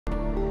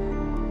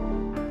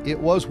It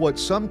was what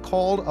some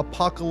called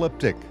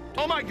apocalyptic.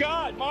 Oh my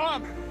God,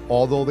 Mom!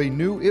 Although they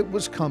knew it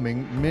was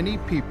coming, many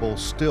people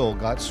still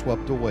got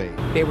swept away.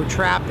 They were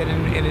trapped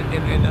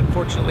and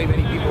unfortunately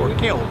many people were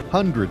killed.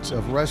 Hundreds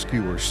of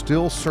rescuers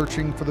still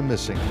searching for the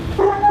missing.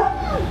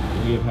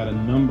 We have had a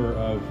number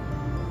of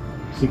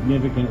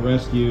significant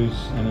rescues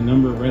and a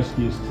number of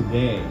rescues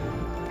today.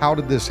 How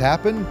did this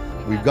happen?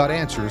 We've got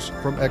answers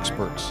from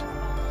experts.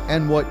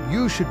 And what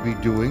you should be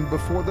doing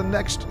before the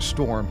next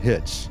storm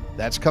hits.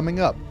 That's coming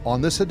up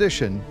on this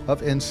edition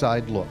of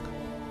Inside Look.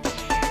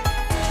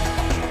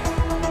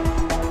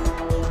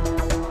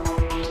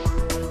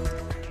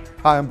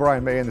 Hi, I'm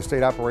Brian May in the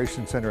State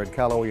Operations Center at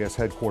Cal OES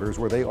headquarters,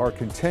 where they are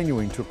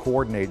continuing to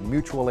coordinate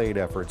mutual aid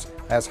efforts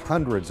as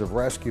hundreds of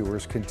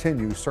rescuers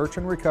continue search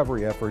and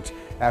recovery efforts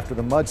after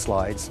the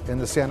mudslides in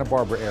the Santa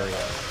Barbara area.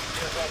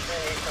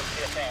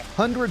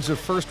 Hundreds of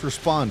first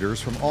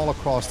responders from all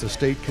across the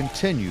state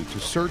continue to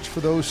search for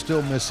those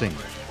still missing.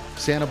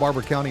 Santa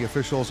Barbara County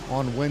officials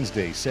on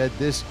Wednesday said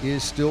this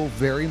is still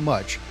very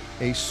much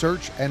a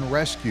search and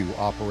rescue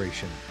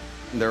operation.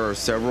 There are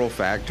several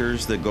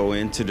factors that go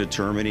into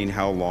determining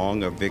how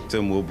long a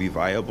victim will be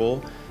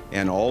viable,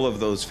 and all of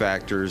those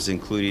factors,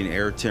 including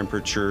air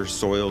temperature,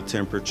 soil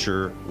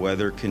temperature,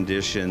 weather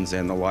conditions,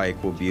 and the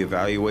like, will be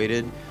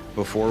evaluated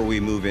before we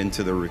move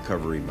into the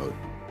recovery mode.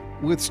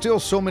 With still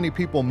so many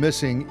people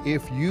missing,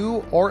 if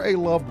you or a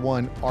loved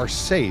one are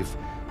safe,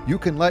 you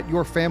can let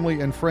your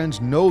family and friends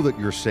know that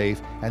you're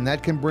safe, and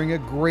that can bring a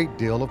great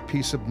deal of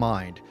peace of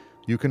mind.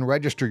 You can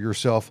register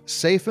yourself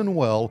safe and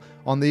well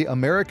on the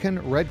American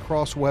Red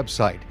Cross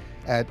website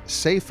at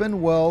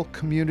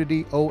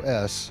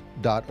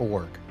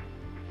safeandwellcommunityos.org.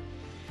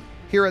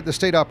 Here at the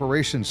State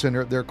Operations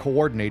Center, they're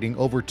coordinating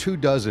over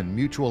 24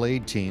 mutual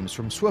aid teams,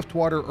 from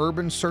swiftwater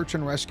urban search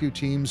and rescue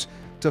teams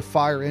to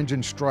fire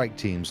engine strike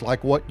teams,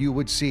 like what you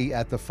would see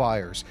at the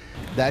fires.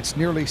 That's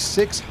nearly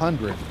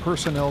 600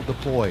 personnel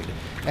deployed.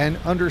 And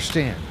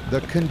understand,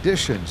 the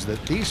conditions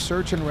that these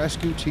search and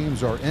rescue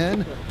teams are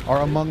in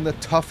are among the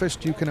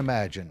toughest you can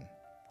imagine.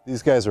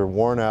 These guys are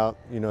worn out.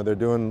 You know, they're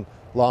doing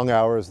long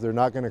hours. They're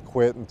not going to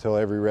quit until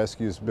every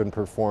rescue's been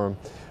performed.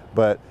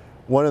 But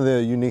one of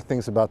the unique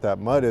things about that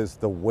mud is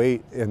the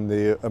weight and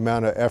the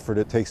amount of effort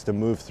it takes to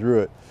move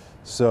through it.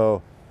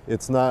 So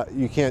it's not,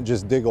 you can't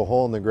just dig a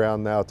hole in the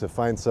ground now to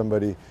find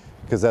somebody,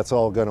 because that's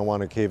all going to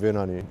want to cave in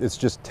on you. It's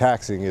just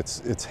taxing.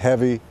 It's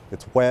heavy,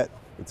 it's wet,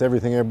 it's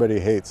everything everybody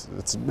hates.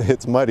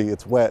 It's muddy,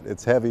 it's wet,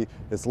 it's heavy,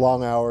 it's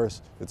long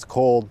hours, it's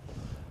cold,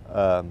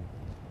 and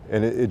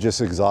it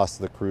just exhausts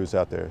the crews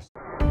out there.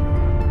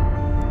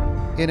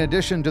 In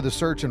addition to the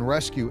search and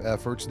rescue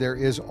efforts, there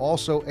is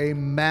also a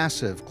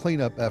massive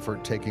cleanup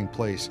effort taking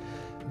place.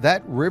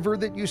 That river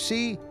that you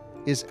see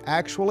is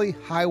actually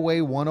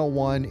Highway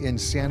 101 in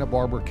Santa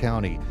Barbara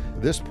County.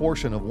 This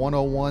portion of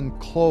 101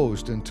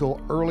 closed until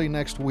early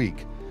next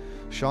week.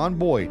 Sean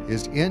Boyd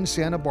is in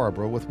Santa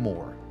Barbara with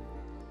more.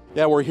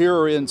 Yeah, we're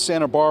here in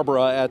Santa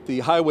Barbara at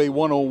the Highway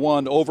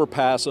 101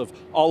 overpass of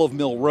Olive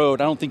Mill Road.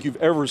 I don't think you've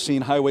ever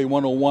seen Highway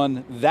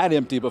 101 that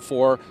empty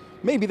before.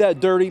 Maybe that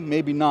dirty,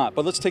 maybe not.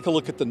 But let's take a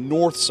look at the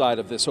north side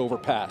of this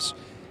overpass.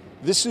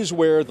 This is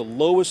where the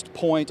lowest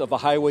point of the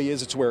highway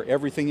is. It's where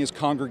everything is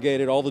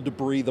congregated, all the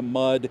debris, the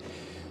mud.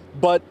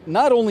 But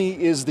not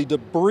only is the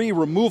debris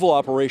removal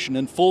operation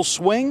in full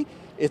swing,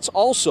 it's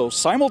also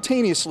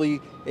simultaneously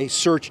a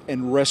search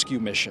and rescue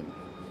mission.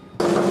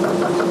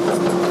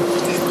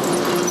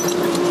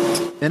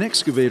 An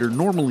excavator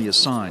normally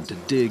assigned to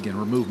dig and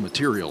remove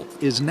material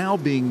is now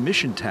being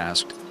mission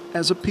tasked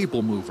as a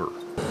people mover.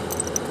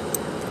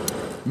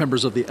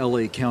 Members of the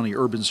LA County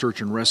Urban Search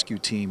and Rescue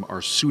Team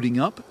are suiting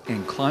up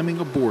and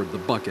climbing aboard the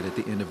bucket at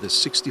the end of this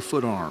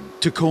 60-foot arm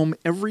to comb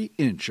every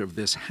inch of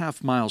this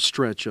half-mile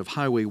stretch of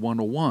Highway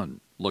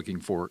 101, looking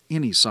for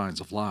any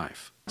signs of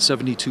life.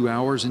 72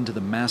 hours into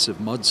the massive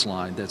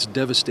mudslide that's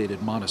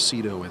devastated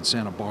Montecito and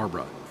Santa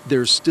Barbara,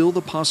 there's still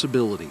the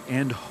possibility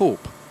and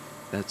hope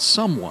that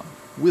someone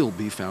will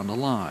be found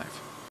alive.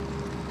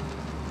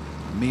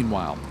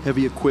 Meanwhile,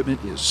 heavy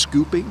equipment is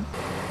scooping,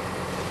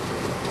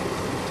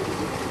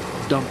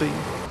 dumping,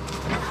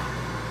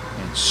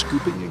 and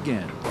scooping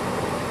again,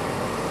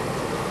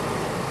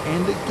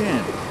 and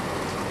again,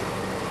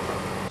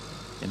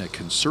 in a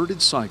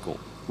concerted cycle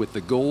with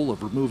the goal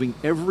of removing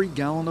every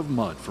gallon of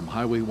mud from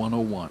Highway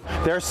 101.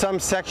 There's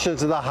some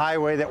sections of the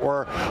highway that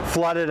were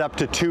flooded up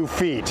to 2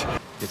 feet.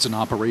 It's an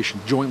operation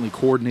jointly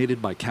coordinated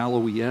by Cal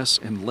OES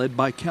and led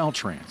by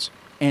Caltrans.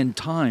 And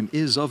time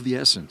is of the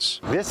essence.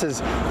 This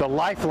is the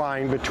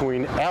lifeline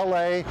between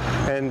LA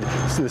and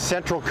the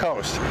Central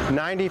Coast.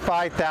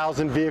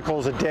 95,000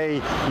 vehicles a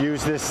day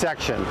use this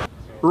section.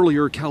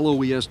 Earlier, Cal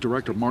OES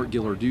Director Mark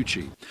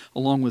Ghilarducci,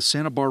 along with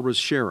Santa Barbara's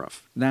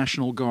Sheriff,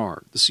 National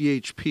Guard, the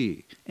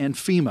CHP, and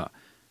FEMA,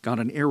 got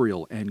an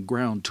aerial and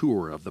ground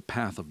tour of the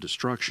path of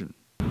destruction.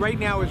 Right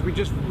now, as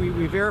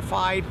we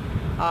verified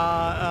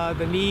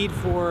the need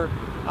for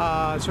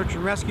search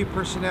and rescue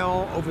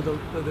personnel over the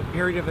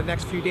period of the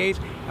next few days,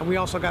 and we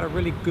also got a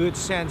really good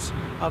sense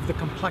of the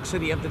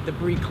complexity of the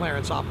debris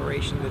clearance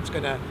operation that's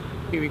going to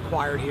be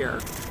required here.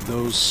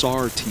 Those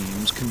SAR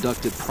teams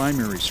conducted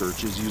primary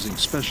searches using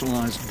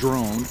specialized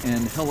drone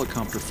and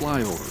helicopter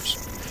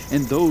flyovers,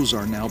 and those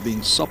are now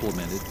being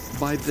supplemented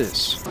by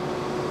this.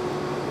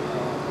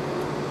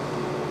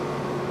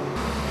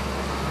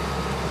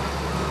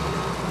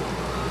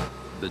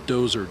 The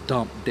dozer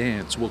dump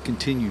dance will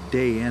continue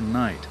day and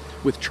night,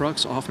 with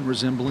trucks often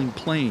resembling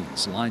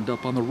planes lined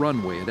up on the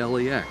runway at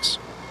LAX,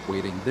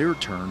 waiting their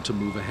turn to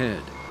move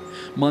ahead.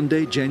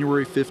 Monday,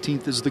 January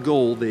 15th is the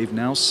goal they've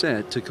now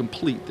set to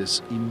complete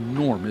this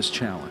enormous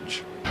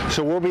challenge.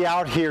 So we'll be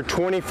out here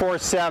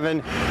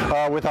 24/7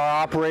 with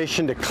our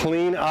operation to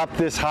clean up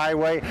this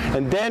highway,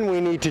 and then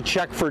we need to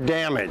check for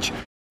damage.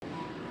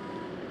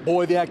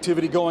 Boy, the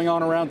activity going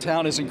on around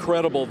town is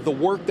incredible. The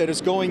work that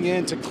is going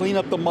in to clean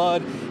up the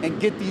mud and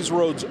get these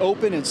roads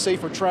open and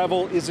safe for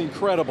travel is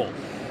incredible.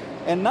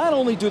 And not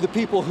only do the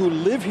people who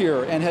live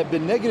here and have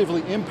been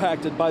negatively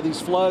impacted by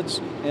these floods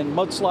and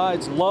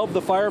mudslides love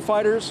the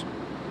firefighters,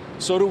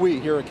 so do we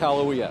here at Cal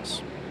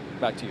OES.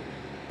 Back to you.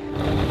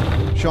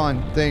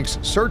 Sean, thanks.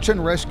 Search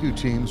and rescue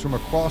teams from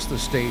across the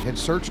state had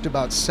searched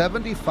about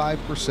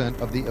 75%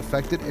 of the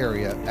affected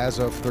area as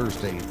of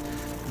Thursday.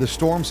 The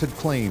storms had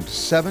claimed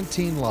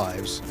 17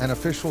 lives, and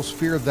officials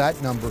fear that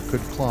number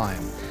could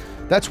climb.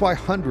 That's why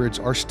hundreds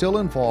are still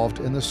involved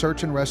in the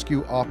search and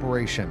rescue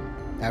operation.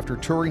 After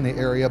touring the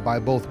area by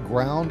both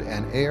ground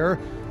and air,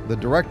 the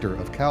director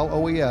of Cal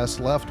OES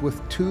left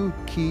with two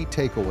key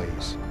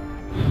takeaways.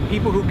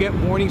 People who get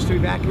warnings to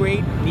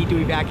evacuate need to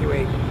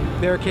evacuate.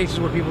 There are cases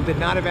where people did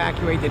not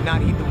evacuate, did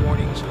not heed the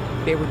warnings.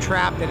 They were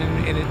trapped,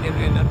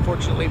 and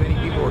unfortunately many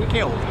people were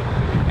killed.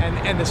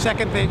 And the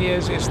second thing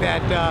is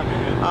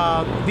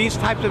that these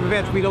types of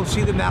events, we don't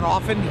see them that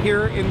often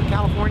here in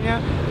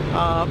California,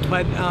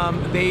 but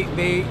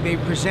they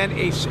present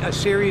a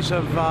series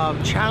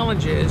of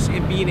challenges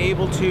in being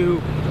able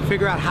to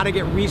figure out how to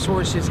get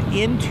resources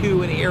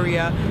into an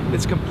area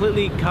that's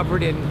completely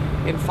covered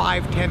in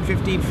 5, 10,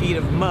 15 feet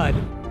of mud.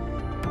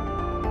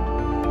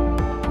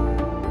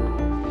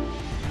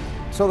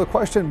 So the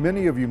question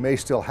many of you may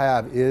still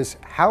have is,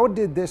 how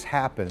did this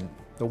happen?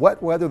 The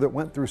wet weather that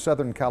went through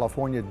Southern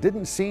California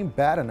didn't seem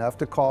bad enough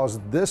to cause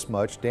this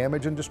much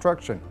damage and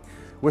destruction.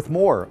 With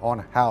more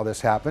on how this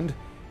happened,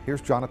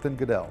 here's Jonathan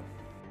Goodell.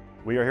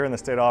 We are here in the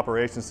State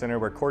Operations Center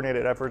where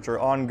coordinated efforts are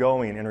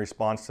ongoing in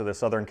response to the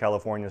Southern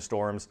California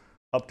storms.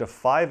 Up to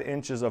 5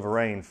 inches of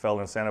rain fell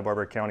in Santa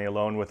Barbara County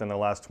alone within the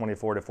last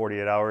 24 to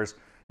 48 hours.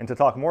 And to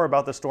talk more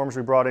about the storms,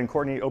 we brought in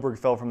Courtney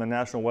Obergefell from the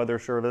National Weather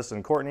Service.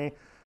 And Courtney,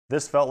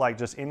 this felt like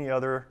just any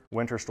other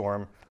winter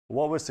storm.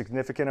 What was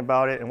significant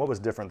about it and what was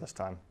different this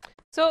time?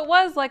 So it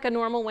was like a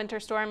normal winter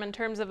storm in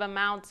terms of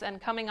amounts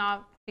and coming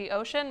off the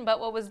ocean,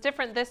 but what was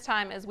different this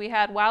time is we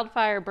had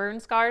wildfire burn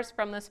scars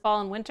from this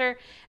fall and winter,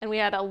 and we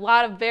had a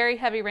lot of very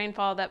heavy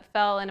rainfall that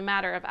fell in a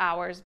matter of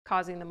hours,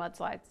 causing the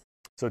mudslides.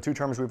 So two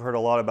terms we've heard a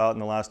lot about in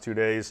the last 2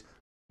 days,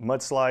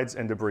 mudslides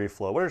and debris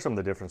flow. What are some of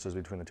the differences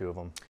between the two of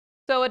them?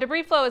 So a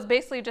debris flow is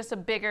basically just a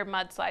bigger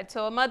mudslide.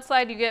 So a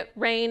mudslide, you get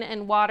rain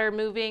and water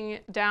moving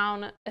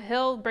down a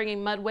hill,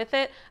 bringing mud with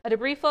it. A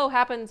debris flow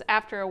happens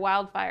after a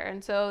wildfire,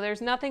 and so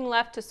there's nothing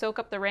left to soak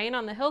up the rain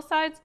on the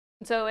hillsides,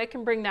 and so it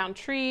can bring down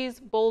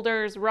trees,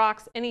 boulders,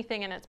 rocks,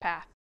 anything in its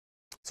path.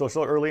 So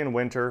still early in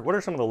winter, what are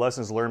some of the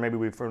lessons learned maybe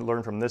we've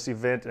learned from this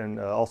event, and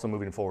also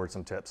moving forward,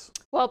 some tips?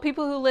 Well,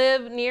 people who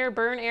live near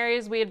burn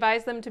areas, we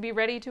advise them to be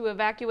ready to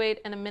evacuate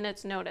in a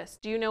minute's notice.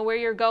 Do you know where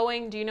you're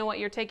going? Do you know what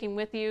you're taking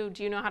with you?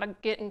 Do you know how to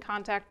get in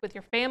contact with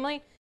your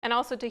family? And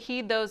also to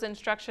heed those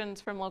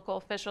instructions from local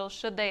officials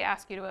should they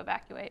ask you to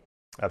evacuate.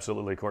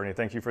 Absolutely, Courtney.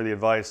 Thank you for the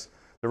advice.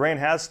 The rain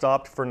has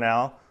stopped for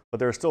now, but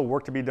there's still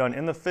work to be done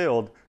in the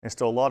field and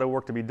still a lot of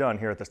work to be done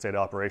here at the State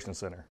Operations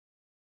Center.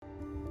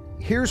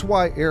 Here's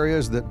why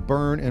areas that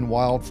burn in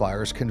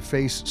wildfires can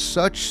face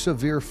such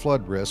severe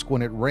flood risk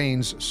when it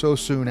rains so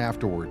soon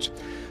afterwards.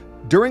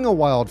 During a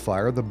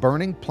wildfire, the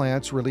burning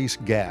plants release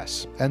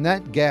gas, and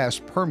that gas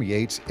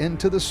permeates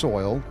into the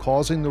soil,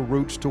 causing the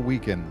roots to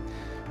weaken.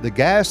 The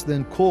gas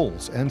then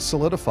cools and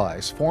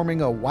solidifies,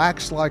 forming a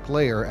wax-like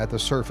layer at the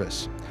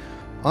surface.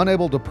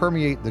 Unable to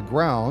permeate the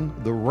ground,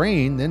 the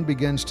rain then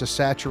begins to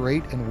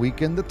saturate and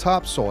weaken the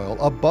topsoil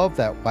above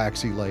that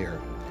waxy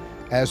layer.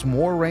 As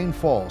more rain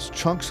falls,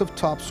 chunks of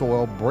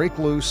topsoil break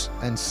loose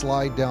and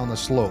slide down the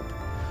slope.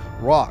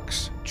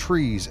 Rocks,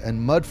 trees,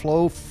 and mud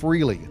flow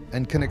freely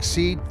and can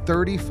exceed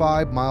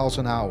 35 miles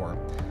an hour.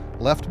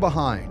 Left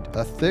behind,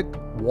 a thick,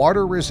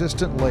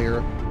 water-resistant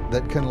layer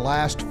that can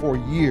last for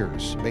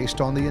years based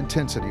on the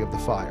intensity of the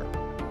fire.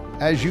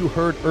 As you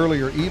heard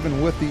earlier,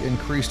 even with the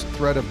increased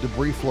threat of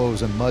debris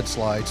flows and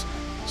mudslides,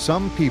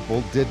 some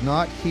people did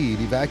not heed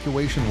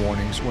evacuation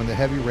warnings when the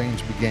heavy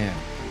rains began.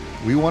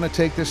 We want to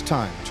take this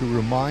time to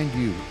remind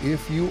you,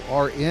 if you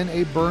are in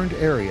a burned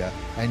area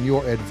and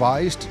you're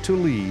advised to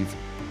leave,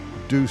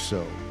 do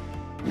so.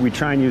 We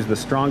try and use the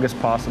strongest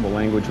possible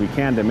language we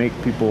can to make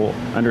people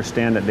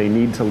understand that they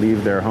need to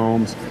leave their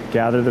homes,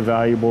 gather the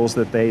valuables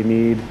that they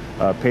need,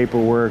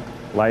 paperwork,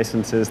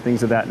 licenses,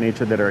 things of that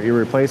nature that are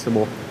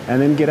irreplaceable,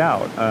 and then get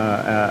out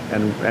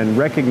and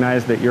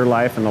recognize that your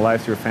life and the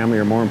lives of your family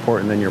are more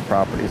important than your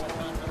properties.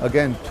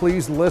 Again,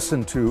 please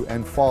listen to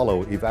and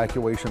follow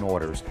evacuation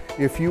orders.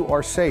 If you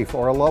are safe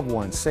or a loved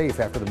one safe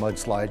after the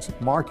mudslides,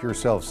 mark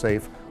yourself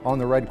safe on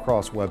the Red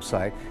Cross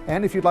website.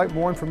 And if you'd like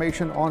more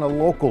information on a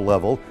local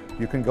level,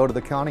 you can go to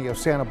the County of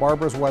Santa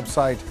Barbara's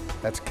website.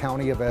 That's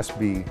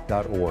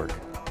countyofsb.org.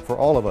 For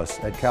all of us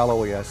at Cal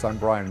OES, I'm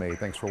Brian May.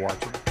 Thanks for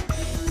watching.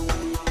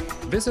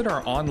 Visit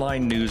our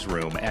online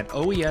newsroom at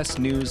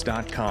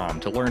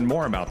oesnews.com to learn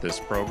more about this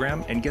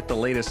program and get the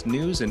latest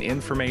news and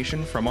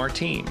information from our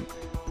team.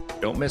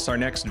 Don't miss our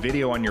next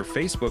video on your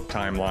Facebook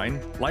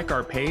timeline. Like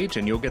our page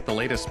and you'll get the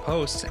latest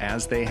posts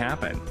as they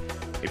happen.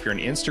 If you're an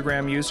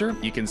Instagram user,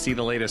 you can see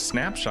the latest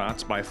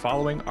snapshots by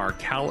following our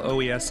Cal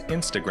OES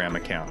Instagram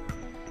account.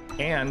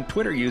 And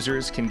Twitter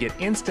users can get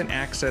instant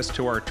access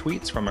to our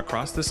tweets from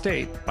across the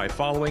state by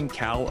following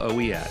Cal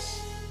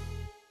OES.